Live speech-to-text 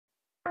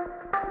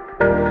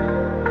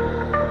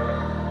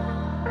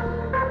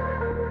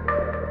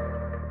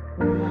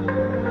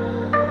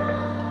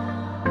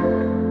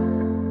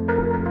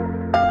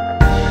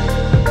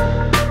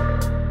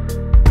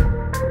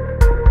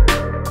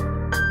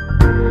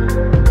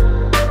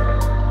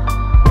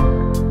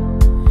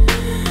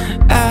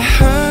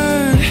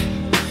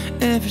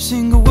Every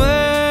single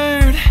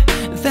word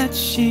that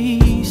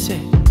she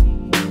said,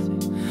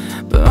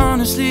 but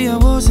honestly I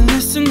wasn't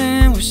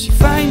listening. Was she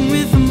fighting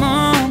with her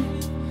mom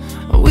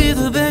or with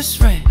her best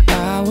friend?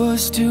 I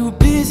was too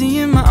busy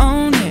in my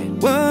own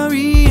head,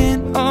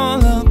 worrying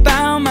all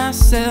about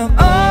myself.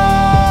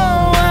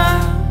 Oh,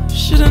 I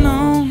should've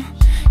known.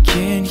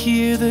 Can't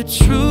hear the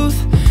truth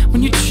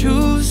when you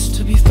choose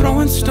to be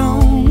throwing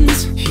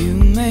stones. You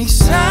make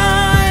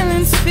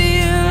silence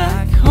feel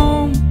like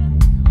home.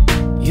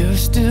 You're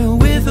still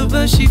with her,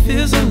 but she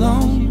feels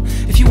alone.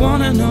 If you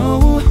wanna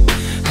know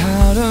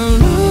how to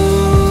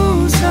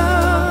lose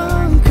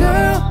a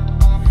girl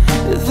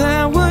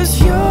that was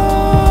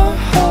your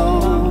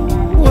whole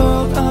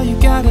world, all you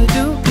gotta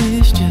do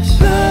is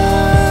just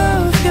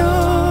love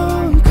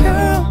your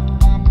girl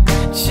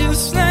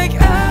just like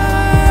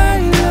I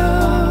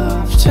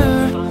loved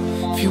her.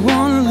 If you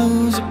wanna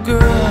lose a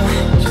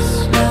girl,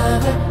 just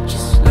love her,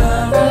 just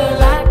love her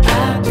like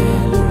I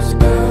did. Lose a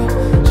girl,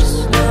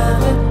 just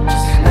love her,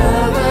 just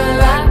love her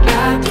like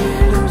I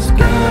did. Lose a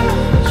girl,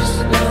 just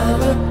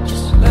love her,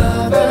 just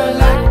love her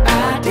like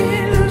I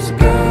did. Lose a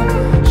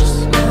girl, just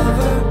love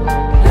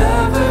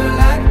her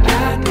like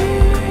I did.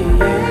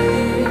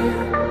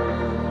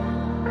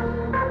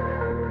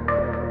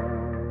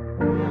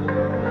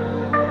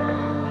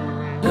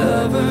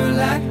 Love her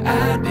like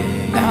I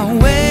did. Now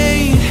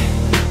wait,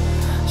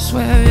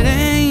 swear it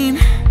ain't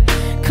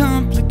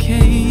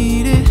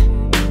complicated.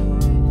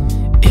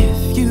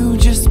 If you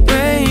just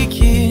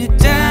break it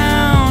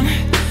down,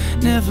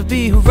 never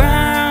be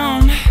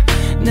around,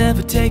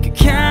 never take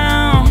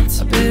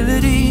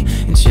accountability,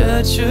 and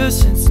judge your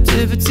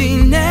sensitivity.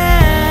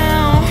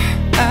 Now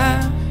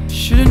I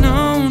should've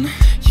known.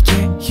 You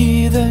can't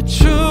hear the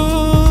truth